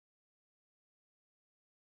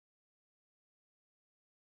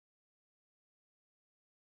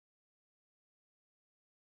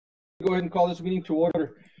Go ahead and call this meeting to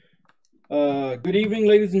order. Good evening,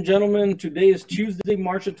 ladies and gentlemen. Today is Tuesday,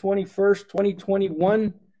 March the 21st,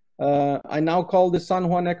 2021. I now call the San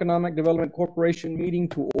Juan Economic Development Corporation meeting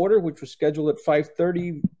to order, which was scheduled at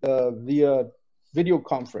 5:30 via video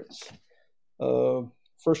conference.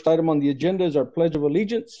 First item on the agenda is our Pledge of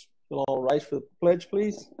Allegiance. We'll all rise for the pledge,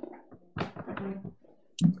 please. I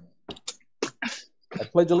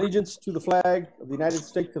pledge allegiance to the flag of the United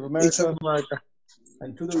States of America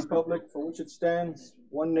and to the republic for which it stands,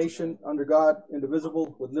 one nation, under God,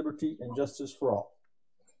 indivisible, with liberty and justice for all.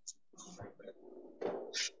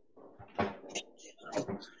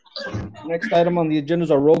 Next item on the agenda is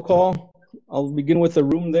our roll call. I'll begin with the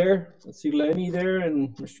room there. I see Lenny there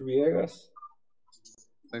and Mr. Villegas.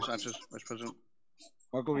 Thanks, Sanchez, Vice President.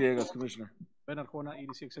 Marco Villegas, Commissioner. Ben Arjona,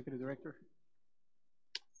 EDC Executive Director.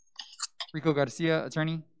 Rico Garcia,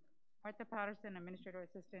 Attorney. Martha Patterson, Administrative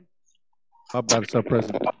Assistant. Bob Garza,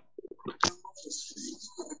 President.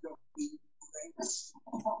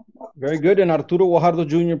 Very good. And Arturo Guajardo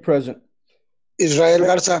Jr. present. Israel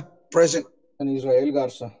Garza, present. And Israel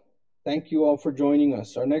Garza. Thank you all for joining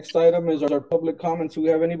us. Our next item is our public comments. Do we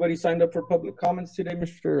have anybody signed up for public comments today,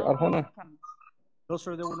 Mr. Arjona? No,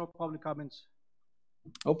 sir, there were no public comments.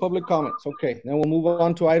 No public comments. Okay, then we'll move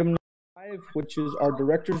on to item 5, which is our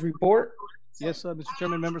director's report. Yes, Mr.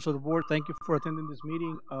 Chairman, members of the board, thank you for attending this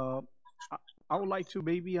meeting. I would like to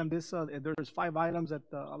maybe on this, there's 5 items that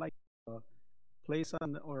I like to place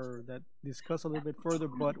on or that discuss a little bit further,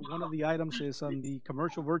 but one of the items is on the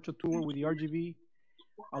commercial virtual tour with the RGV.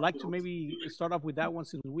 I'd like to maybe start off with that one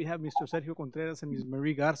since we have Mr. Sergio Contreras and Ms.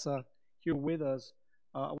 Marie Garza here with us.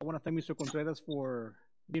 I want to thank Mr. Contreras for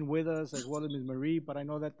being with us as well as Ms. Marie, but I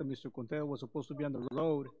know that Mr. Contreras was supposed to be on the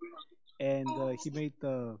road and he made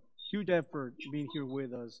a huge effort being here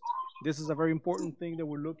with us. This is a very important thing that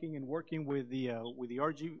we're looking and working with the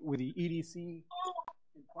EDC in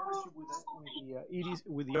partnership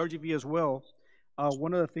with the RGV as well.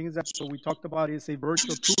 One of the things that we talked about is a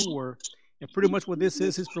virtual tour, and pretty much what this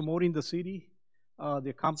is promoting the city, the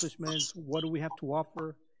accomplishments, what do we have to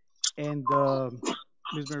offer, and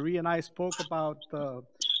Ms. Marie and I spoke about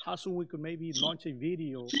how soon we could maybe launch a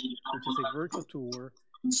video, which is a virtual tour,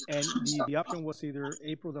 and the option was either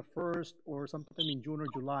April the 1st or sometime in June or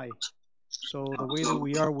July. So the way that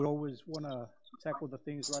we always want to tackle the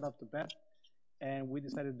things right off the bat, and we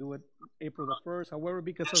decided to do it April the 1st. However,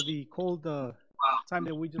 because of the cold time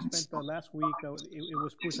that we just spent last week, it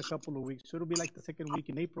was pushed a couple of weeks. So it'll be like the 2nd week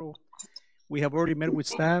in April. We have already met with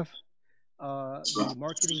staff, the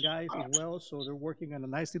marketing guys as well, so they're working on a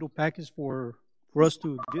nice little package for us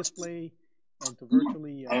to display and to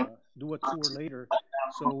virtually do a tour later.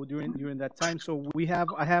 So during that time, so I have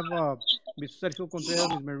Mr. Sergio Contreras,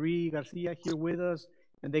 Ms. Marie Garcia here with us,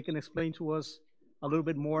 and they can explain to us a little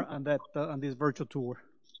bit more on that on this virtual tour.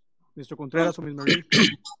 Mr. Contreras or Ms. Marie.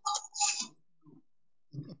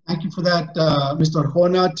 Thank you for that, Mr.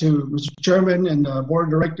 Arjona, to Mr. Chairman and Board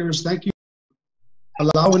of Directors. Thank you for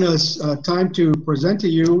allowing us time to present to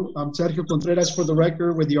you. I'm Sergio Contreras for the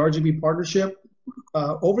record with the RGB partnership.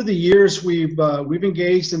 Over the years, we've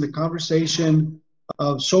engaged in the conversation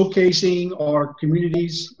of showcasing our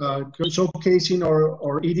communities, showcasing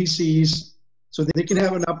our EDCs, so that they can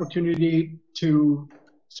have an opportunity to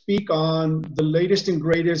speak on the latest and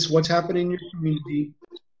greatest, what's happening in your community,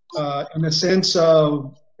 in a sense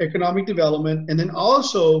of economic development, and then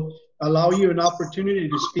also allow you an opportunity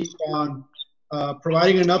to speak on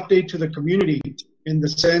providing an update to the community in the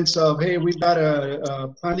sense of, hey, we've got a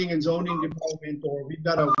planning and zoning department, or we've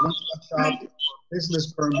got a one-stop shop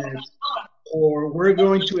business permit, or we're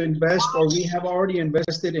going to invest, or we have already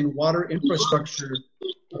invested in water infrastructure,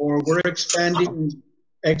 or we're expanding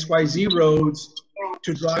XYZ roads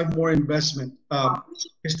to drive more investment.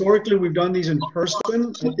 Historically, we've done these in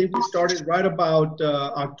person. I think we started right about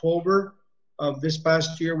October of this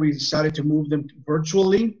past year. We decided to move them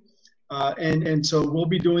virtually. And so we'll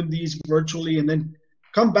be doing these virtually and then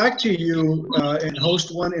come back to you and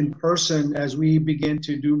host one in person as we begin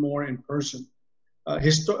to do more in person.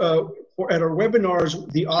 At our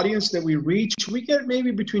webinars, the audience that we reach, we get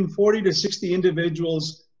maybe between 40 to 60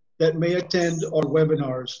 individuals that may attend our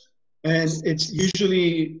webinars. And it's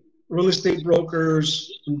usually real estate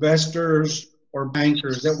brokers, investors, or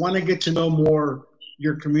bankers that want to get to know more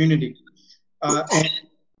your community. And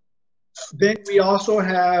then we also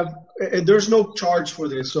have, and there's no charge for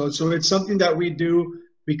this. So it's something that we do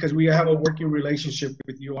because we have a working relationship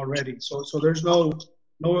with you already. So there's no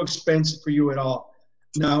expense for you at all.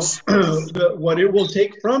 Now, what it will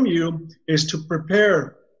take from you is to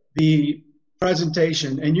prepare the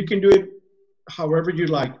presentation, and you can do it however you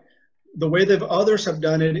like. the way that others have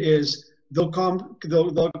done it is they'll come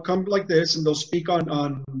like this and they'll speak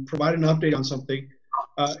on provide an update on something,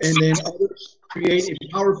 and then others create a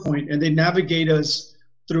PowerPoint and they navigate us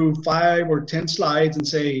through 5 or 10 slides and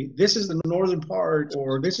say, this is the northern part,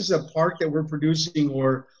 or this is a park that we're producing,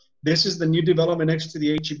 or this is the new development next to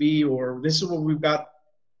the HEB, or this is what we've got,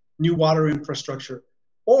 new water infrastructure.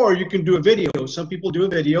 Or you can do a video. Some people do a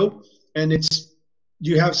video, and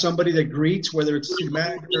you have somebody that greets, whether it's the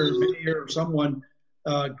manager or mayor or someone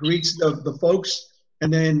greets the folks,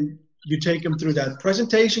 and then you take them through that.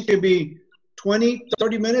 Presentation can be 20,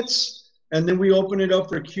 30 minutes, and then we open it up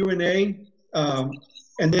for Q&A.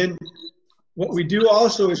 And then what we do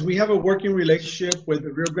also is we have a working relationship with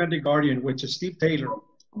the Rio Grande Guardian, which is Steve Taylor.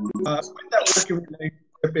 With that working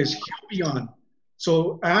relationship is he'll be on.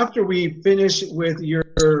 So after we finish with your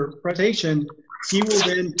presentation, he will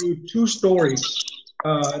then do 2 stories,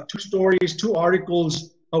 2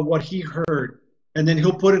 articles of what he heard, and then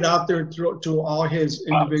he'll put it out there to all his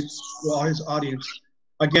individuals, to all his audience.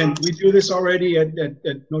 Again, we do this already at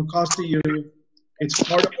no cost to you. It's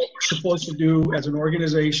part of what we're supposed to do as an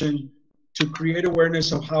organization to create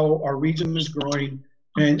awareness of how our region is growing,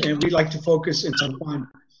 and we like to focus in San Juan.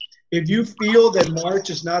 If you feel that March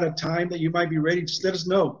is not a time that you might be ready, just let us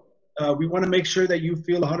know. We want to make sure that you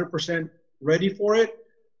feel 100% ready for it.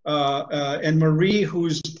 And Marie,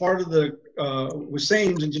 who's part of the with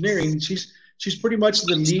Sames Engineering, she's pretty much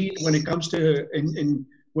the lead when it comes to, and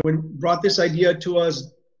when brought this idea to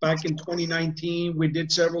us back in 2019. We did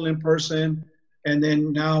several in person, and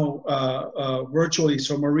then now virtually.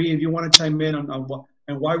 So Marie, if you want to chime in on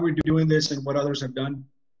why we're doing this and what others have done.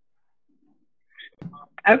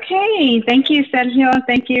 Okay, thank you, Sergio.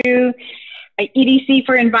 Thank you, EDC,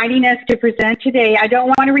 for inviting us to present today. I don't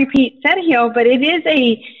want to repeat Sergio, but it is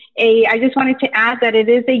I just wanted to add that it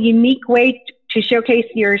is a unique way to showcase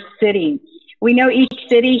your city. We know each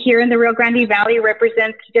city here in the Rio Grande Valley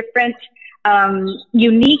represents different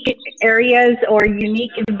unique areas or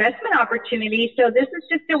unique investment opportunities. So this is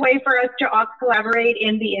just a way for us to all collaborate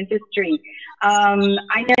in the industry.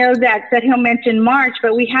 I know that Sergio mentioned March,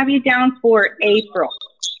 but we have you down for April.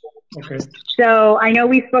 Okay. So I know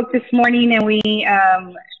we spoke this morning, and we,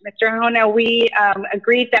 Mr. Hona, we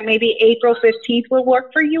agreed that maybe April 15th will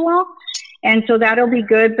work for you all. And so that'll be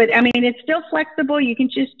good. But I mean, it's still flexible. You can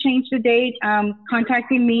just change the date,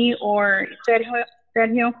 contacting me or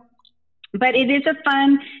Sergio. But it is a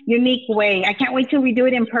fun, unique way. I can't wait till we do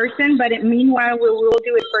it in person, but meanwhile, we will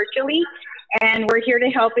do it virtually. And we're here to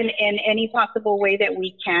help in any possible way that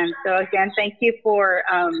we can. So again, thank you for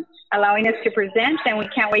allowing us to present, and we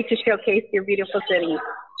can't wait to showcase your beautiful city.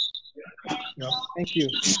 Yeah, thank you.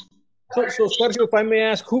 So Sergio, if I may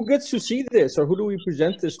ask, who gets to see this, or who do we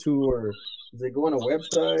present this to, or does they go on a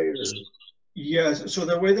website? Or? Yes, so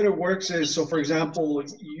the way that it works is, so for example,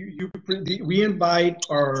 we invite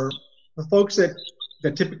the folks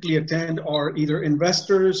that typically attend are either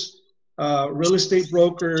investors, real estate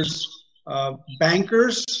brokers,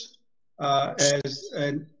 bankers,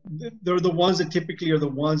 and they're the ones that typically are the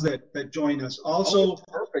ones that join us. Also,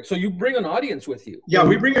 perfect. So you bring an audience with you? Yeah,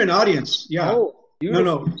 we bring an audience. Yeah. Oh,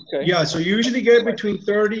 no. Okay. Yeah, so you usually get between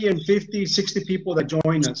 30 and 50, 60 people that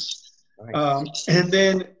join us. Nice. And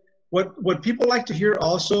then what people like to hear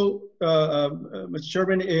also, Mr.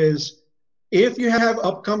 Chairman, is if you have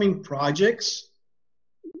upcoming projects,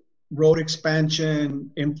 road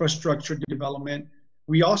expansion, infrastructure development,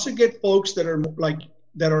 we also get folks that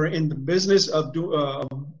are in the business of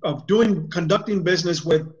conducting business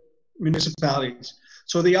with municipalities.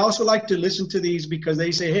 So they also like to listen to these because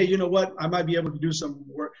they say, hey, you know what, I might be able to do some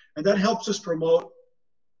work. And that helps us promote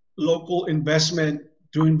local investment,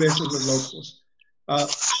 doing business with locals.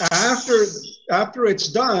 After it's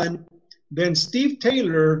done, then Steve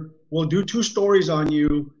Taylor will do 2 stories on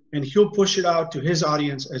you, and he'll push it out to his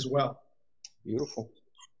audience as well. Beautiful.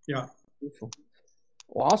 Yeah. Beautiful.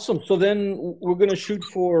 Awesome. So then we're going to shoot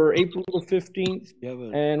for April the 15th,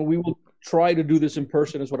 and we will try to do this in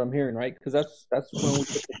person, is what I'm hearing, right? Because that's when we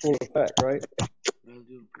get the full effect, right?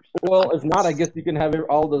 Well, if not, I guess you can have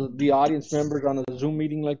all the audience members on a Zoom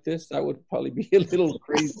meeting like this. That would probably be a little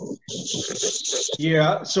crazy.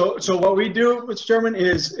 Yeah. So what we do, Mr. Chairman,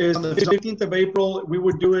 is on the 15th of April, we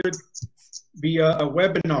would do it via a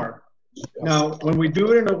webinar. Now, when we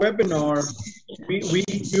do it in a webinar, we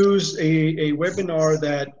use a webinar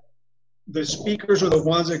that the speakers are the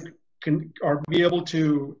ones that are be able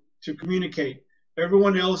to communicate.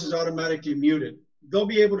 Everyone else is automatically muted. They'll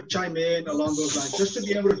be able to chime in along those lines, just to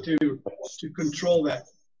be able to control that.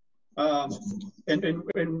 And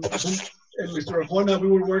Mr. Juan, we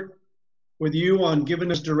will work with you on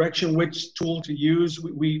giving us direction which tool to use.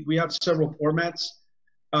 We have several formats.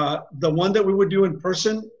 The one that we would do in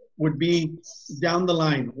person would be down the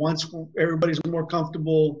line once everybody's more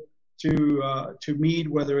comfortable to meet,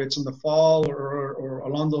 whether it's in the fall or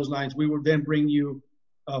along those lines. We would then bring you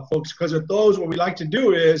folks, because at those, what we like to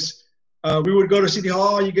do is we would go to City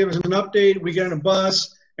Hall, you give us an update, we get in a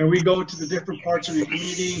bus, and we go to the different parts of the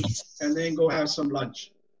community and then go have some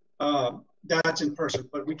lunch. That's in person,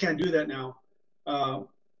 but we can't do that now.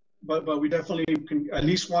 But we definitely can at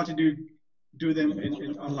least want to do them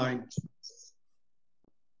in online.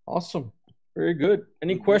 Awesome. Very good.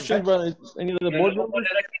 Any questions about any of the board members?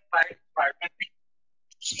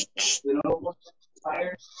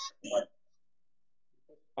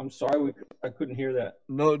 I'm sorry, I couldn't hear that.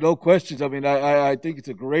 No questions. I mean, I think it's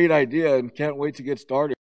a great idea and can't wait to get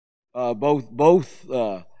started. Both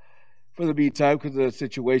for the meantime, because of the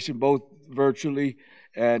situation, both virtually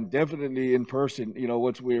and definitely in person, you know,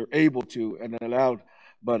 once we're able to and allowed.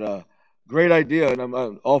 But great idea, and I'm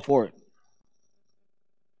all for it.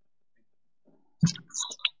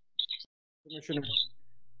 Commissioner.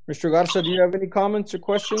 Mr. Garza, do you have any comments or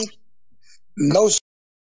questions? No.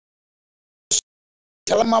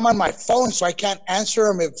 Tell him I'm on my phone, so I can't answer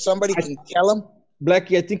him. If somebody can tell him.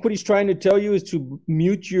 Blackie, I think what he's trying to tell you is to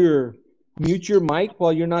mute your mic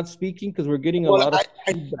while you're not speaking, because we're getting a lot of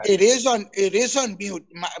feedback. It is on mute.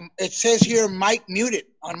 It says here mic muted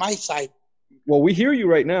on my side. Well, we hear you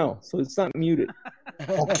right now, so it's not muted.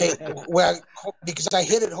 Okay. Well, because I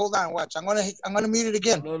hit it. Hold on, watch. I'm gonna mute it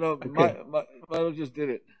again. No. Okay. Milo just did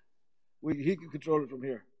it. He can control it from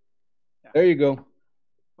here. There you go.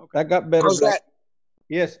 Okay. That got better. How's that?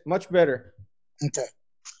 Yes, much better. Okay.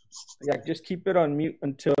 Yeah, just keep it on mute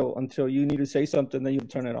until you need to say something, then you'll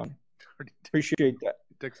turn it on. Appreciate that.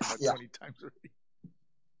 It takes about 20 times already.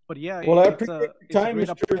 But yeah, well, I it's appreciate your a time, great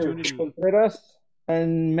Mr. opportunity. Contreras.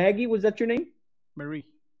 And Maggie, was that your name? Marie.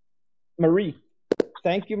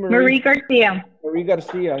 Thank you, Marie. Marie Garcia. Marie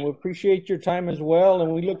Garcia. We appreciate your time as well,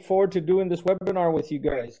 and we look forward to doing this webinar with you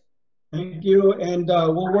guys. Thank you, and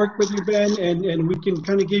we'll work with you, Ben, and we can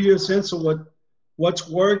kind of give you a sense of what's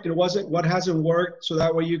worked and what hasn't worked, so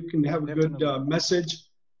that way you can have a good message.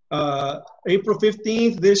 April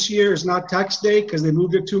 15th this year is not tax day because they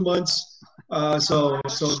moved it 2 months, so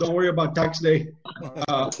don't worry about tax day.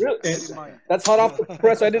 Really? That's hot off the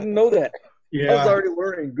press. I didn't know that. Yeah. I was already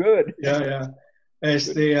worrying. Good. Yeah. And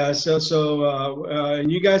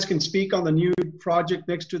you guys can speak on the new project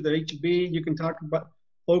next to the HB. You can talk about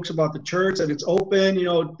folks about the church, that it's open, you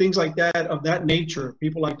know, things like that, of that nature.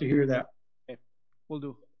 People like to hear that. Okay. Will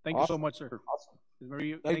do. Thank you so much, sir. Awesome.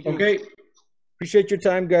 Very, Thank you. Okay. Appreciate your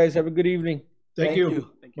time, guys. Have a good evening. Thank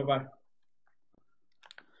you. Bye-bye.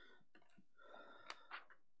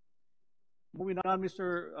 Moving on,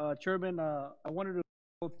 Mr. Chairman, I wanted to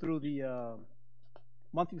go through the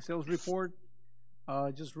monthly sales report.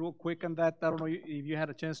 Just real quick on that. I don't know if you had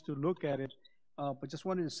a chance to look at it, but just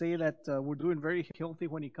wanted to say that we're doing very healthy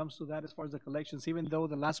when it comes to that as far as the collections, even though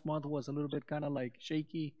the last month was a little bit kind of like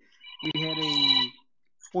shaky. We had a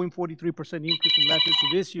 0.43% increase from last year to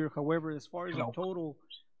this year. However, as far as the total,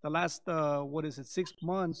 the last, 6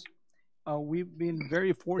 months, we've been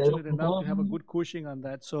very fortunate enough to have a good cushion on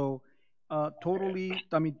that. So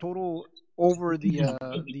total over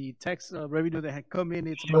the tax revenue that had come in,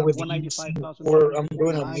 it's about 195,000. I'm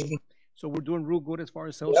doing a meeting. So we're doing real good as far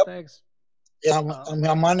as sales tax. Yeah, I'm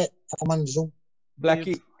on it. I'm on Zoom.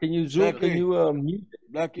 Blackie, can you zoom? Blackie. Can you mute?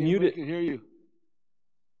 Blackie, Mute we it. can hear you.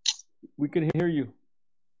 We can hear you.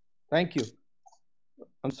 Thank you.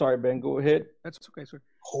 I'm sorry, Ben. Go ahead. That's okay, sir.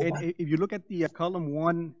 Hold And on. if you look at the column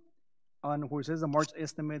 1 on where it says the March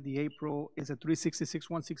estimate, the April is at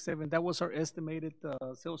 366,167. That was our estimated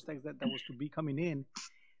sales tax that was to be coming in.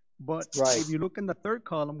 But Right. if you look in the third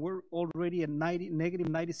column, we're already at negative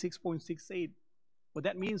 96.68. What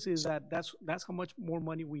that means is that that's how much more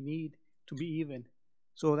money we need to be even.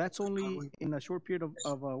 So that's only in a short period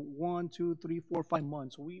of 1, 2, 3, 4, 5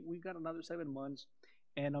 months. So we got another 7 months,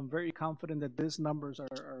 and I'm very confident that these numbers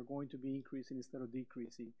are going to be increasing instead of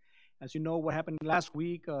decreasing. As you know, what happened last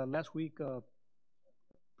week,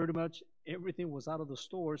 pretty much everything was out of the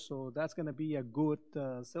store, so that's going to be a good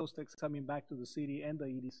sales tax coming back to the city and the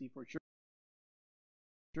EDC for sure.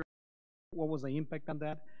 What was the impact on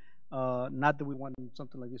that? Not that we want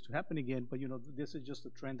something like this to happen again, but this is just a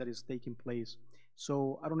trend that is taking place.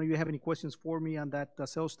 So I don't know if you have any questions for me on that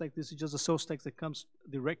sales tax. This is just a sales tax that comes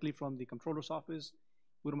directly from the controller's office.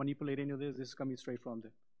 We don't manipulate any of this. This is coming straight from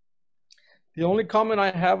them. The only comment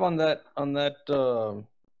I have on that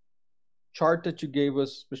chart that you gave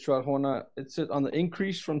us, Mr. Arjona, it says on the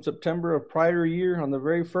increase from September of prior year, on the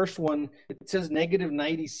very first one, it says negative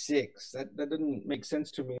 96. That didn't make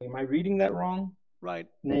sense to me. Am I reading that wrong? Right.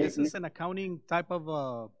 This is an accounting type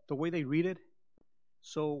of the way they read it.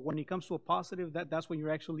 So when it comes to a positive, that's when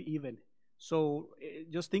you're actually even. So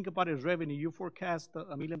just think about it as revenue. You forecast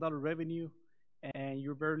 $1 million revenue, and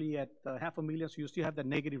you're barely at $500,000, so you still have that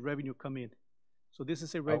negative revenue come in. So this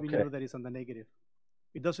is a revenue that is on the negative.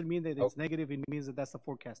 It doesn't mean that it's negative. It means that that's the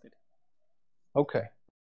forecasted. Okay.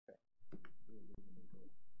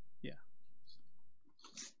 Yeah.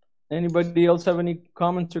 Anybody else have any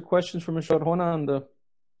comments or questions for Mr. Arjona on the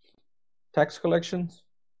tax collections?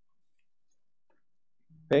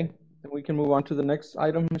 Okay, then we can move on to the next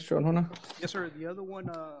item, Mr. Arjona. Yes, sir. The other one,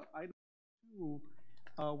 item 2,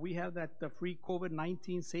 we have that free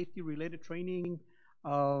COVID-19 safety-related training.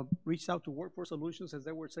 Reached out to Workforce Solutions as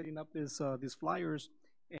they were setting up these flyers,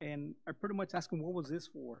 and I pretty much asked them, what was this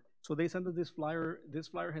for? So they sent us this flyer. This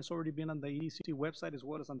flyer has already been on the EDC website as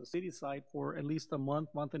well as on the city side for at least a month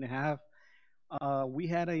and a half. We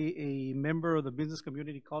had a member of the business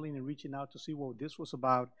community calling and reaching out to see what this was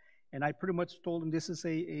about. And I pretty much told them this is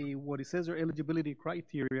what it says are eligibility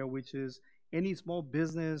criteria, which is any small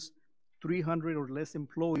business, 300 or less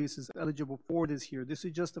employees is eligible for this here. This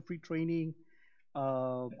is just a free training.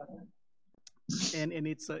 And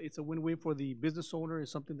it's a win-win for the business owner. It's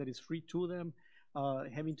something that is free to them.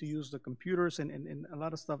 Having to use the computers and a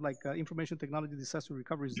lot of stuff like information technology, disaster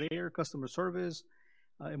recovery is there, customer service,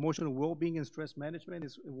 emotional well-being and stress management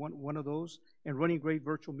is one of those, and running great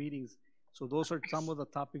virtual meetings. So those are some of the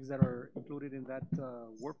topics that are included in that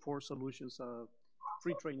Workforce Solutions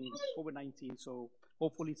free training, COVID-19. So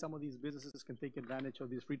hopefully some of these businesses can take advantage of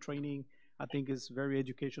this free training. I think it's very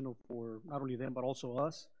educational for not only them, but also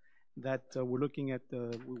us, that we're looking at,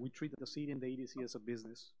 we treat the city and the EDC as a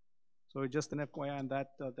business. So just an FYI on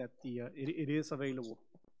that, it is available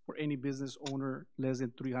for any business owner less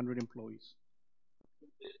than 300 employees.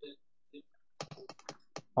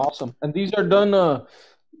 Awesome. And these are done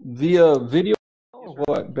via video or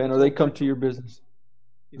what, Ben? Or they come to your business?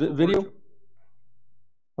 Video?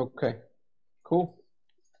 Okay, cool.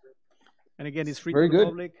 And again, it's free to the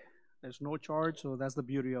public. There's no charge, so that's the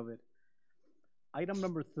beauty of it. Item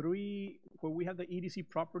number 3, where we have the EDC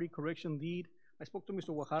property correction deed. I spoke to Mr.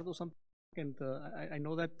 Guajardo and I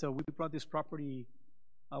know that we brought this property,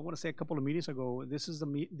 I want to say a couple of meetings ago. This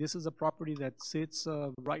is a property that sits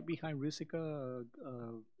right behind Risica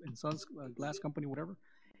and Sons Glass Company, whatever,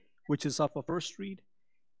 which is off of First Street.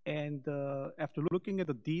 And after looking at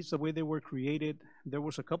the deeds, the way they were created, there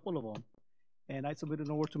was a couple of them. And I submitted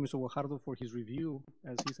an order to Mr. Guajardo for his review,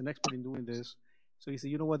 as he's an expert in doing this. So he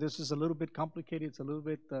said, you know what, this is a little bit complicated. It's a little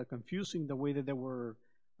bit confusing the way that they were,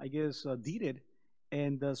 I guess, deeded.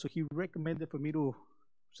 And so he recommended for me to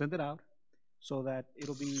send it out so that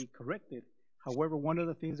it'll be corrected. However, one of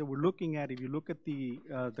the things that we're looking at, if you look at the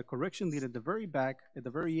correction deed at the very back, at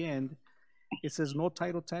the very end, it says no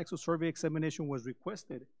title tax or survey examination was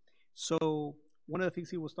requested. So one of the things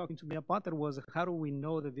he was talking to me about that was, how do we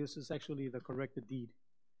know that this is actually the corrected deed?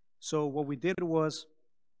 So what we did was,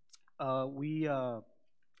 we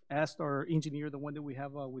asked our engineer, the one that we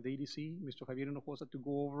have with EDC, Mr. Javier Hinojosa, to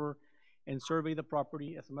go over and survey the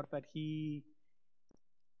property. As a matter of fact,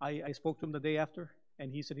 I spoke to him the day after,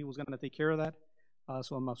 and he said he was going to take care of that.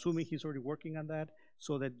 So I'm assuming he's already working on that,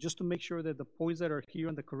 so that just to make sure that the points that are here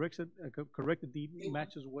on the corrected deed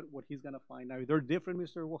matches what he's going to find. Now, if they're different,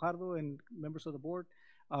 Mr. Guajardo and members of the board,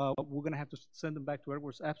 we're going to have to send them back to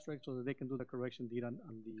Edwards Abstract so that they can do the correction deed on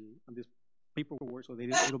this paperwork, so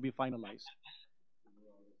it'll be finalized.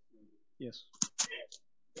 Yes.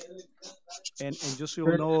 And just so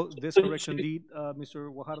you know, this correction deed,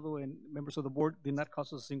 Mr. Guajardo and members of the board, did not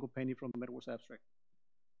cost us a single penny from Edwards Abstract.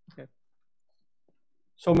 Okay.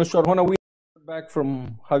 So, Mr. Arjona, we back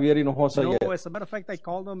from Javier Hinojosa yet? No, as a matter of fact, I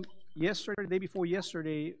called them yesterday, the day before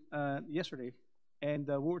yesterday, and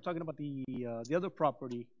we were talking about the other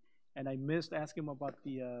property, and I missed asking him about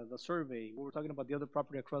the survey. We were talking about the other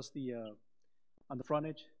property across on the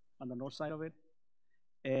frontage, on the north side of it,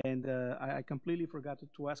 and I completely forgot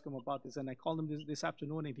to ask him about this, and I called him this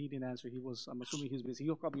afternoon, and he didn't answer. I'm assuming he's busy.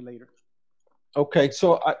 He'll call me later. Okay,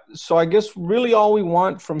 so I guess really all we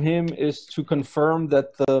want from him is to confirm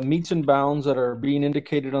that the meets and bounds that are being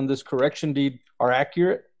indicated on this correction deed are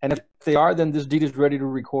accurate, and if they are, then this deed is ready to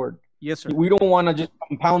record. Yes, sir. We don't want to just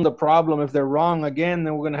compound the problem. If they're wrong again,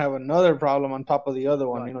 then we're going to have another problem on top of the other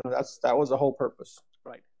one. Right. You know, that was the whole purpose.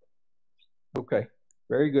 Right. Okay,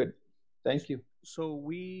 very good. Thank you. So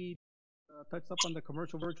we touched up on the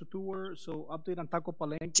commercial virtual tour. So update on Taco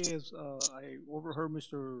Palenque is I overheard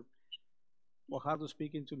Mr. Guajardo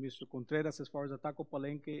speaking to Mr. Contreras as far as the Taco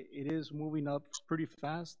Palenque, it is moving up pretty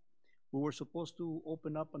fast. We were supposed to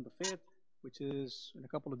open up on the 5th, which is in a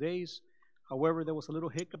couple of days. However, there was a little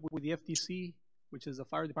hiccup with the FTC, which is the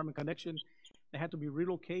fire department connection. They had to be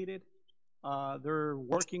relocated. They're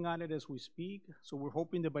working on it as we speak. So we're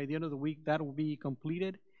hoping that by the end of the week, that will be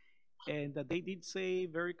completed. And that they did say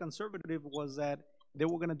very conservative was that they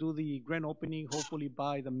were going to do the grand opening hopefully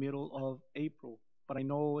by the middle of April. But I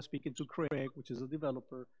know, speaking to Craig, which is a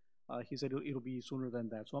developer, he said it'll be sooner than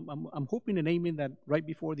that. So I'm hoping and aiming that right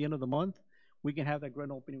before the end of the month, we can have that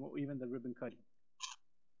grand opening or even the ribbon cutting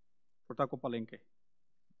for Taco Palenque.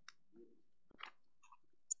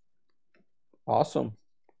 Awesome.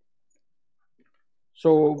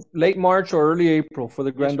 So late March or early April for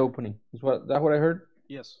the grand opening. Is that what I heard?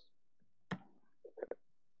 Yes.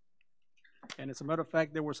 And as a matter of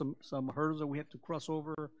fact, there were some hurdles that we had to cross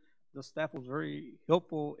over. The staff was very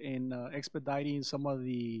helpful in expediting some of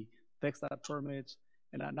the TxDOT permits,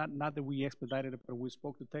 and not that we expedited it, but we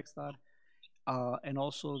spoke to TxDOT, and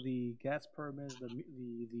also the gas permits,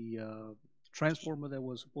 the transformer that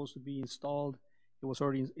was supposed to be installed. It was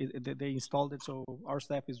already they installed it, so our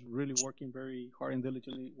staff is really working very hard and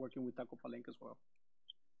diligently working with Taco Palenque as well.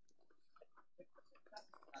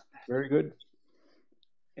 Very good.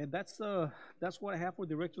 And that's what I have for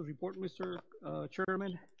director's report, Mr.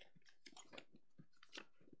 Chairman.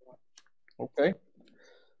 Okay.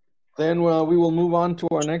 Then we will move on to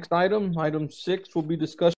our next item. Item 6 will be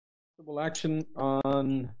discussion action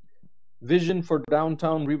on vision for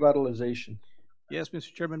downtown revitalization. Yes,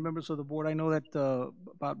 Mr. Chairman, members of the board, I know that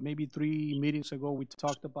about maybe 3 meetings ago, we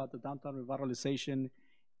talked about the downtown revitalization,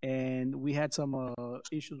 and we had some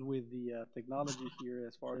issues with the technology here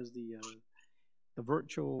as far as the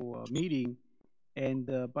virtual meeting. And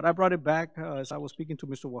but I brought it back as I was speaking to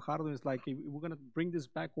Mr. Guajardo. It's like, if we're going to bring this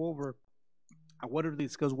back over, I wanted to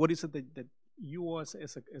discuss what is it that you as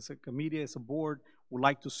a committee, as a board, would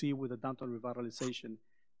like to see with the downtown revitalization.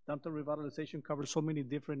 Downtown revitalization covers so many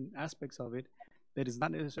different aspects of it that it's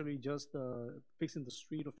not necessarily just fixing the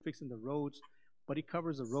street or fixing the roads, but it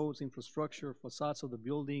covers the roads, infrastructure, facades of the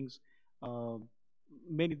buildings,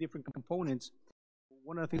 many different components.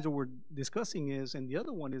 One of the things that we're discussing is, and the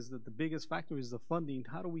other one is that the biggest factor is the funding.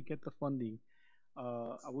 How do we get the funding?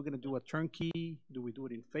 Are we going to do a turnkey? Do we do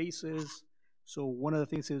it in phases? So one of the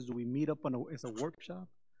things is, do we meet up as a workshop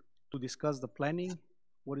to discuss the planning?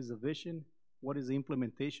 What is the vision? What is the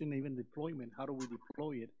implementation, even deployment? How do we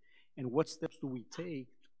deploy it? And what steps do we take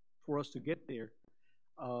for us to get there?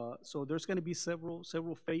 So there's going to be several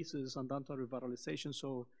phases on downtown revitalization.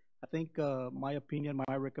 So I think my opinion,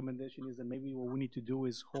 my recommendation is that maybe what we need to do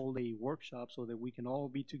is hold a workshop so that we can all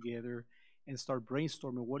be together and start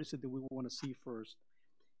brainstorming what is it that we want to see first.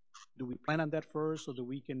 Do we plan on that first so that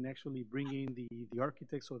we can actually bring in the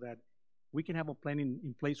architects so that we can have a plan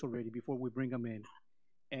in place already before we bring them in?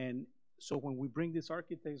 And so when we bring these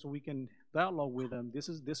architects, we can dialogue with them. This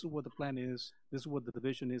is what the plan is, this is what the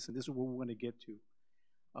vision is, and this is what we want to get to.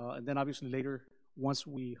 And then obviously later, once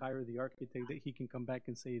we hire the architect, that he can come back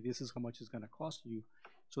and say, this is how much it's going to cost you,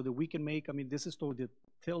 so that we can make, I mean, this is toward the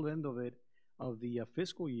tail end of it, of the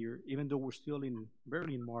fiscal year, even though we're still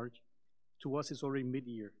barely in March. To us, it's already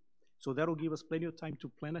mid-year. So that'll give us plenty of time to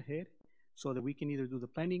plan ahead so that we can either do the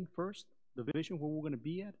planning first, the vision where we're going to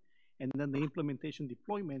be at, and then the implementation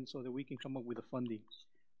deployment so that we can come up with the funding.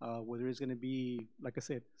 Whether it's going to be, like I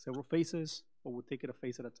said, several phases, or we'll take it a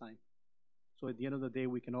phase at a time. So at the end of the day,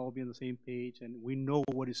 we can all be on the same page and we know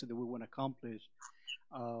what is it that we want to accomplish.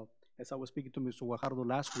 As I was speaking to Mr. Guajardo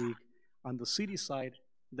last week, on the city side,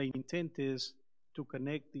 the intent is to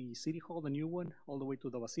connect the city hall, the new one, all the way to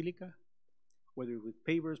the Basilica, whether with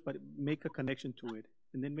pavers, but make a connection to it.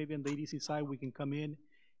 And then maybe on the EDC side, we can come in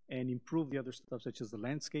and improve the other stuff, such as the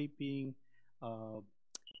landscaping,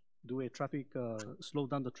 do a traffic, slow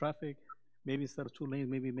down the traffic, maybe instead of 2 lanes,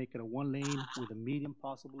 maybe make it a 1 lane with a medium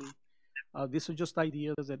possibly. These are just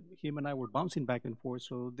ideas that him and I were bouncing back and forth.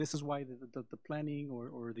 So this is why the planning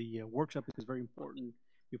or the workshop is very important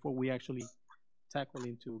before we actually tackle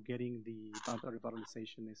into getting the downtown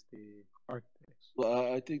revitalization as the architects.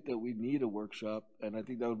 Well, I think that we need a workshop, and I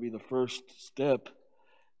think that would be the first step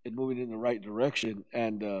in moving in the right direction.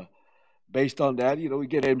 And based on that, we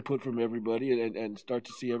get input from everybody and start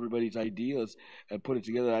to see everybody's ideas and put it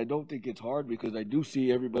together. I don't think it's hard because I do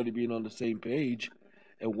see everybody being on the same page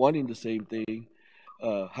and wanting the same thing.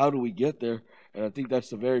 How do we get there? And I think that's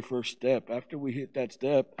the very first step. After we hit that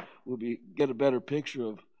step, we'll get a better picture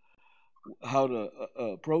of how to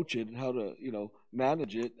approach it and how to,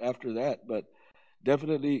 manage it after that. But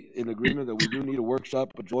definitely in agreement that we do need a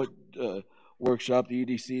workshop, a joint workshop, the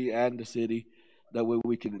EDC and the city, That way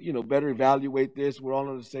we can, better evaluate this. We're all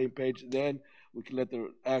on the same page. Then we can let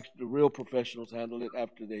the real professionals handle it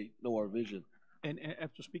after they know our vision. And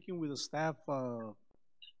after speaking with the staff,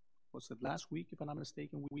 was it last week, if I'm not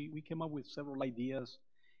mistaken, we came up with several ideas,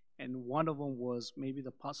 and one of them was maybe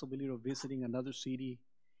the possibility of visiting another city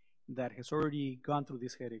that has already gone through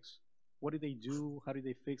these headaches. What did they do? How did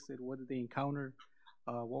they fix it? What did they encounter?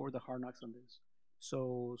 What were the hard knocks on this?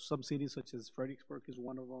 So some cities such as Fredericksburg is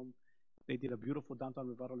one of them. They did a beautiful downtown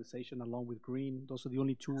revitalization along with Green. Those are the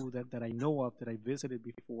only two that I know of that I visited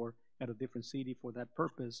before at a different city for that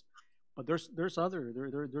purpose. But there's other,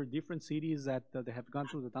 there are different cities that have gone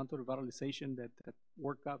through the downtown revitalization that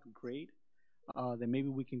worked out great. That maybe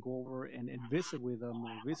we can go over and visit with them,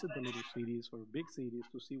 or visit the little cities or big cities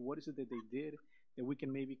to see what is it that they did that we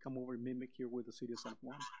can maybe come over and mimic here with the city of San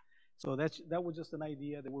Juan. So that was just an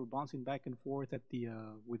idea that we're bouncing back and forth at the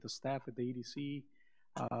with the staff at the EDC.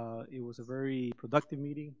 It was a very productive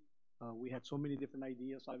meeting. We had so many different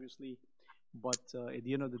ideas, obviously, but at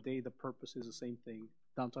the end of the day, the purpose is the same thing: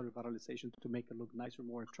 downtown revitalization to make it look nicer,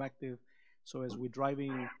 more attractive. So as we're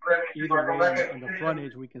driving either way on the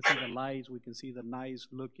frontage, we can see the lights, we can see the nice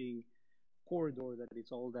looking corridor that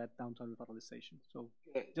it's all that downtown revitalization. So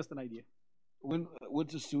just an idea.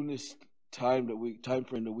 What's the soonest time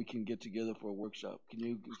frame that we can get together for a workshop? Can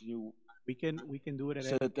you we can do it at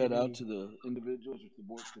set that out to the individuals, to the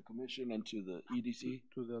board, to the commission, and to the EDC?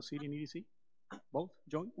 To the city and EDC? Both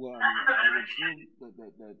joint? Well, I would assume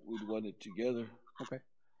that we'd want it together. Okay.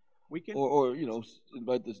 We can, or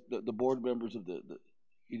invite the board members of the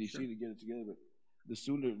EDC to get it together. But the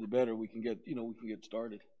sooner the better we can get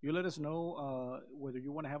started. You let us know whether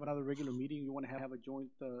you want to have another regular meeting, you want to have a joint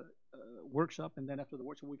workshop, and then after the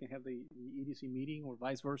workshop we can have the EDC meeting, or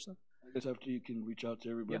vice versa. I guess after you can reach out to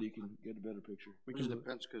everybody, you can get a better picture. It just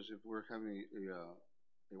depends, because if we're having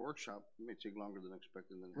a workshop, it may take longer than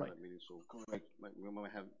expected, and then have that meeting. So we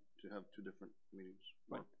might have to have two different meetings,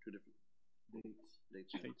 or two different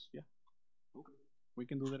dates. Yeah. Okay. We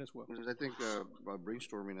can do that as well. Because I think by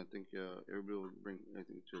brainstorming, I think everybody will bring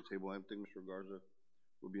anything to the table. I think Mr. Garza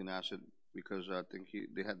would be an asset, because I think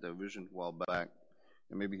they had that vision a while back,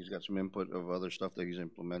 and maybe he's got some input of other stuff that he's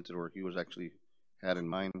implemented or he was actually had in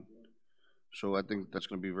mind. So I think that's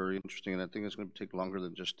going to be very interesting, and I think it's going to take longer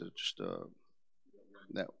than just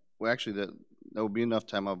that. Well, actually, that will be enough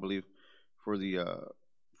time, I believe, for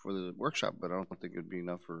the workshop, but I don't think it would be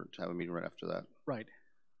enough to have a meeting right after that. Right.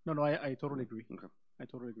 No, I totally agree. Okay. I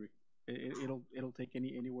totally agree. It'll take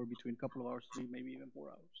anywhere between a couple of hours, maybe even 4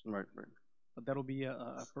 hours. Right. But that'll be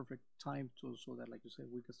a perfect time so that, like you said,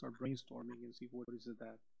 we can start brainstorming and see what is it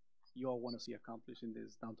that you all want to see accomplished in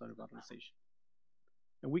this downtown revitalization.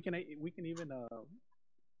 And we can even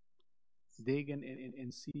dig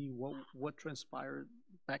and see what transpired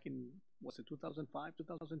back in, was it 2005,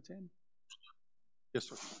 2010? Yes,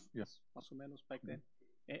 sir. Yes. Also menos back then.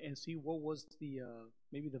 And see what was the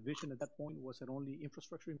maybe the vision at that point. Was it only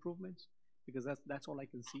infrastructure improvements? Because that's all I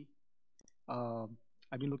can see.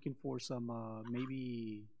 I've been looking for some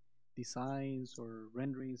maybe designs or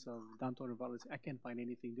renderings of downtown revitalization. I can't find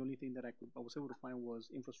anything. The only thing that I was able to find was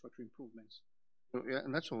infrastructure improvements. Yeah,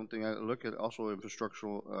 and that's the one thing I look at, also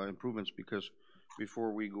infrastructural improvements, because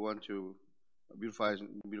before we go on to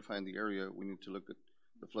beautifying the area, we need to look at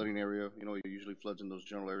the flooding area. It usually floods in those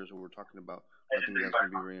general areas that we're talking about. I think that's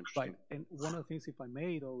going to be very interesting. Right. And one of the things, if I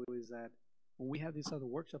may, though, is that when we have this other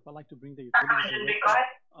workshop, I like to bring the utilities director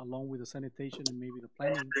along with the sanitation and maybe the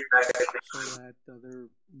planning, so that they're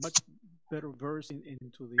much better versed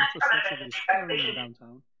into the infrastructure that is currently in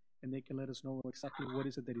downtown, and they can let us know exactly what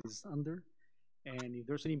is it that is under, and if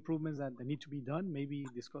there's any improvements that need to be done, maybe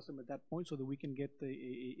discuss them at that point, so that we can get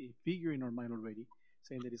a figure in our mind already,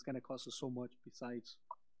 saying that it's going to cost us so much besides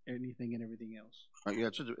anything and everything else. Yeah,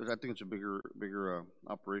 I think it's a bigger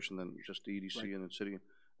operation than just the EDC and the city.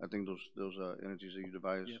 I think those entities that you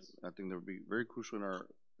devise, I think they'll be very crucial in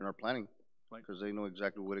our planning, because they know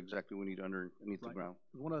exactly what we need underneath the ground.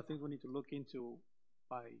 One of the things we need to look into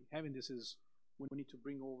by having this is we need to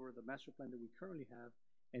bring over the master plan that we currently have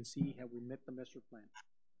and see have we met the master plan.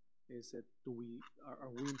 Is that are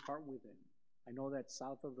we in part with it? I know that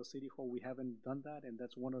south of the city hall we haven't done that, and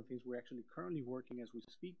that's one of the things we're actually currently working as we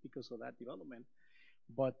speak because of that development.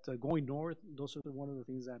 But going north, those are one of the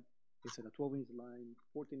things that, is it a 12-inch line,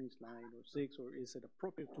 14-inch line, or 6, or is it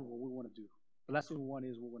appropriate to what we want to do? The last thing we want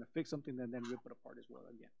is we want to fix something and then rip it apart as well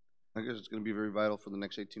again. I guess it's going to be very vital for the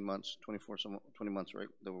next 18 months, 20 months, right,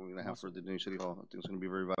 that we're going to have for the new city hall. I think it's going to be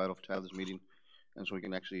very vital to have this meeting, and so we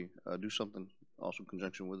can actually do something also in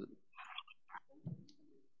conjunction with it.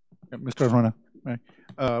 Mr. Arjona.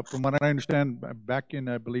 From what I understand, back in,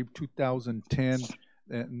 I believe, 2010,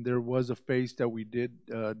 and there was a phase that we did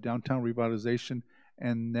downtown revitalization,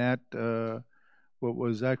 and that what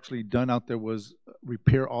was actually done out there was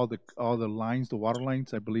repair all the lines, the water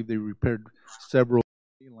lines. I believe they repaired several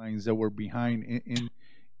lines that were behind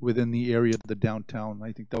within the area of the downtown.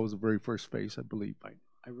 I think that was the very first phase, I believe.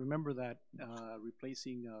 I remember that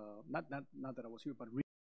replacing, not that I was here, but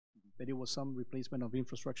that it was some replacement of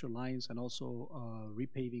infrastructure lines and also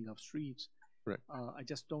repaving of streets. Correct. I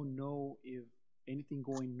just don't know if anything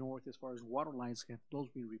going north as far as water lines, have those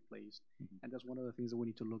been replaced? And that's one of the things that we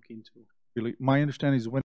need to look into. Really, my understanding is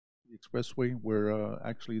when the expressway where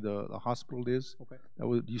actually the hospital is, Okay.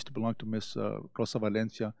 that used to belong to Miss Rosa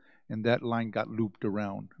Valencia, and that line got looped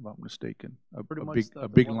around, if I'm not mistaken. A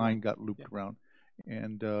big line got looped around.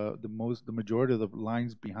 And the majority of the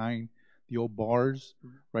lines behind the old bars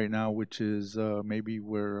right now, which is maybe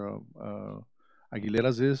where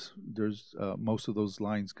Aguilera's is, there's most of those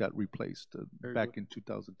lines got replaced back in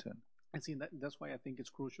 2010. And see, that's why I think it's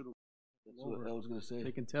crucial to That's what I was going to say.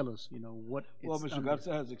 they can tell us, what Well, it's Mr. under.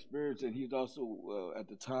 Garza has experience, and he's also, at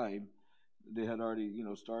the time, they had already,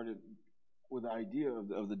 started with the idea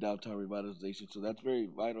of the downtown revitalization. So that's very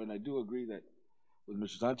vital. And I do agree that with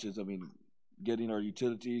Mr. Sanchez, I mean, getting our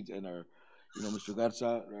utilities and our, Mr.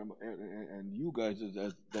 Garza and you guys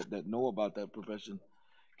that know about that profession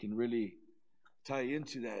can really tie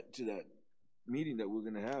into that meeting that we're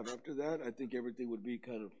going to have. After that, I think everything would be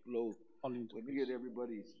kind of flow when we get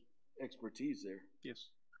everybody's expertise there. Yes.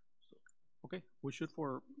 Okay, we should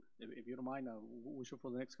if you don't mind, we should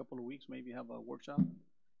for the next couple of weeks maybe have a workshop,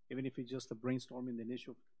 even if it's just a brainstorming, the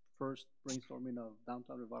initial first brainstorming of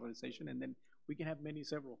downtown revitalization, and then we can have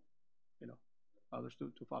several, others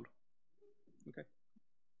to follow. Okay.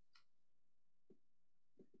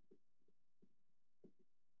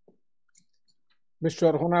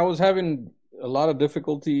 Mr. Arjona, I was having a lot of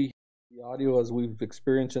difficulty with the audio as we've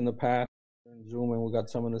experienced in the past in Zoom, and we got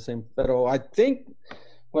some of the same. But I think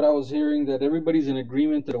what I was hearing that everybody's in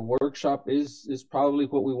agreement that a workshop is probably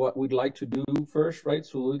what we'd like to do first, right?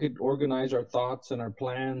 So we could organize our thoughts and our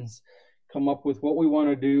plans, come up with what we want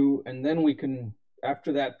to do, and then we can,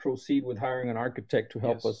 after that, proceed with hiring an architect to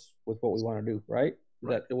help us with what we want to do, right?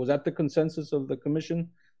 Right. Was that the consensus of the commission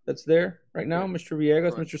that's there right now, Mr.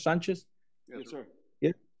 Villegas, Right. Mr. Sanchez? Yes, sir.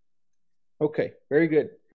 Yeah. Okay, very good.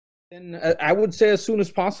 And I would say as soon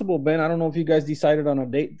as possible, Ben. I don't know if you guys decided on a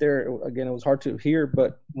date there. Again, it was hard to hear,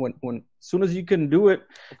 but when as soon as you can do it,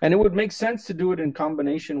 and it would make sense to do it in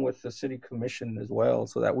combination with the city commission as well,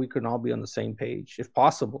 so that we can all be on the same page, if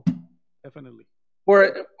possible. Definitely.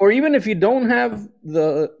 Or even if you don't have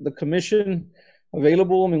the commission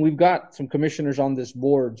available, I mean, we've got some commissioners on this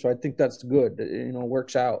board, so I think that's good. It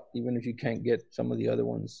works out, even if you can't get some of the other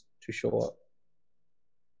ones to show up,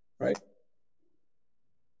 right?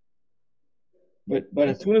 But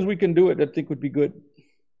as soon as we can do it, I think would be good.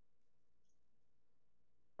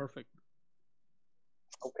 Perfect.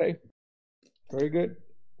 Okay, very good.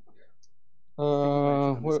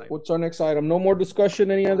 on this item. What's our next item? No more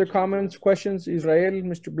discussion. Any other comments, questions? Israel,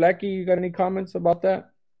 Mr. Blackie, you got any comments about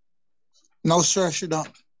that? No, sir, I should not.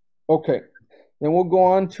 Okay, then we'll go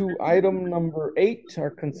on to item number 8, our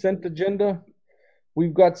consent agenda.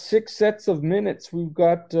 We've got 6 sets of minutes. We've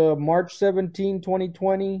got March 17,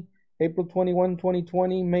 2020, April 21,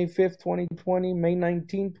 2020, May 5th, 2020, May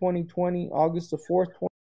 19, 2020, August the 4th,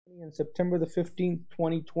 2020, and September the 15th,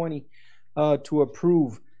 2020 to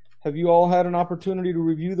approve. Have you all had an opportunity to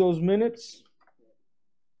review those minutes?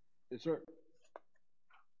 Yes, sir.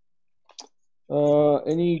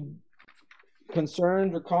 Any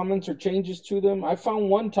concerns or comments or changes to them? I found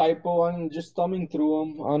one typo. I'm just thumbing through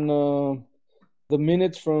them on the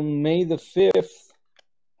minutes from May the 5th,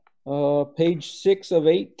 page 6 of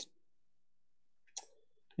 8.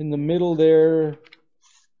 In the middle there,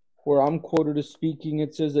 where I'm quoted as speaking,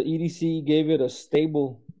 it says the EDC gave it a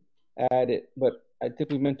stable at it, but I think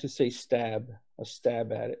we meant to say a stab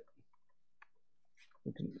at it.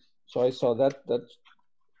 So I saw that.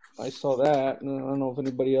 I saw that, and I don't know if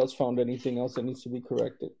anybody else found anything else that needs to be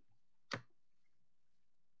corrected.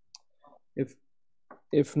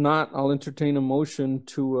 If not, I'll entertain a motion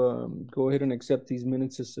to go ahead and accept these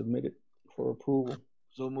minutes as submitted for approval.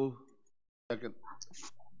 So move. Second.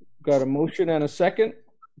 Got a motion and a second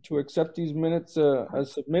to accept these minutes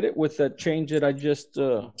as submitted with that change that I just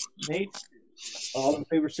made. All in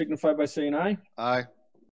favor signify by saying aye. Aye.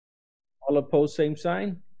 All opposed, same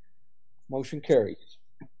sign. Motion carries.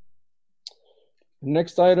 The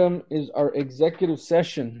next item is our executive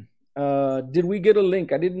session. Did we get a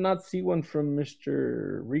link? I did not see one from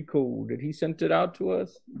Mr. Rico. Did he send it out to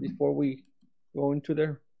us before we go into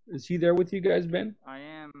there. Is he there with you guys, Ben? I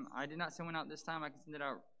am. I did not send one out this time. I can send it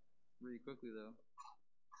out really quickly though.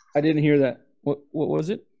 I didn't hear that. What was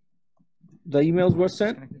it? The emails were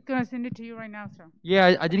sent? Gonna send it to you right now, sir.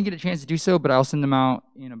 Yeah, I didn't get a chance to do so, but I'll send them out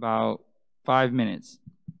in about 5 minutes.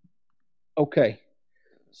 Okay.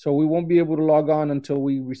 So we won't be able to log on until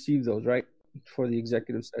we receive those, right? For the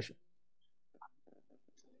executive session.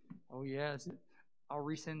 Oh yeah, I'll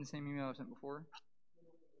resend the same email I sent before.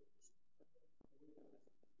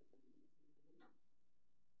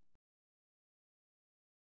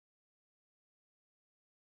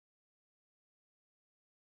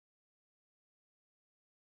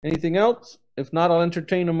 Anything else? If not, I'll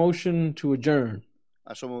entertain a motion to adjourn.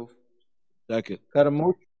 I shall move. Second. Got a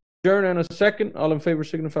motion to adjourn and a second. All in favor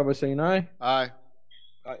signify by saying aye. Aye.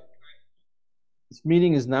 This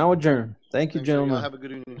meeting is now adjourned. Thank you, Thanks, sir. Y'all gentlemen. have a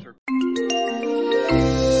good evening,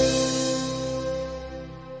 sir.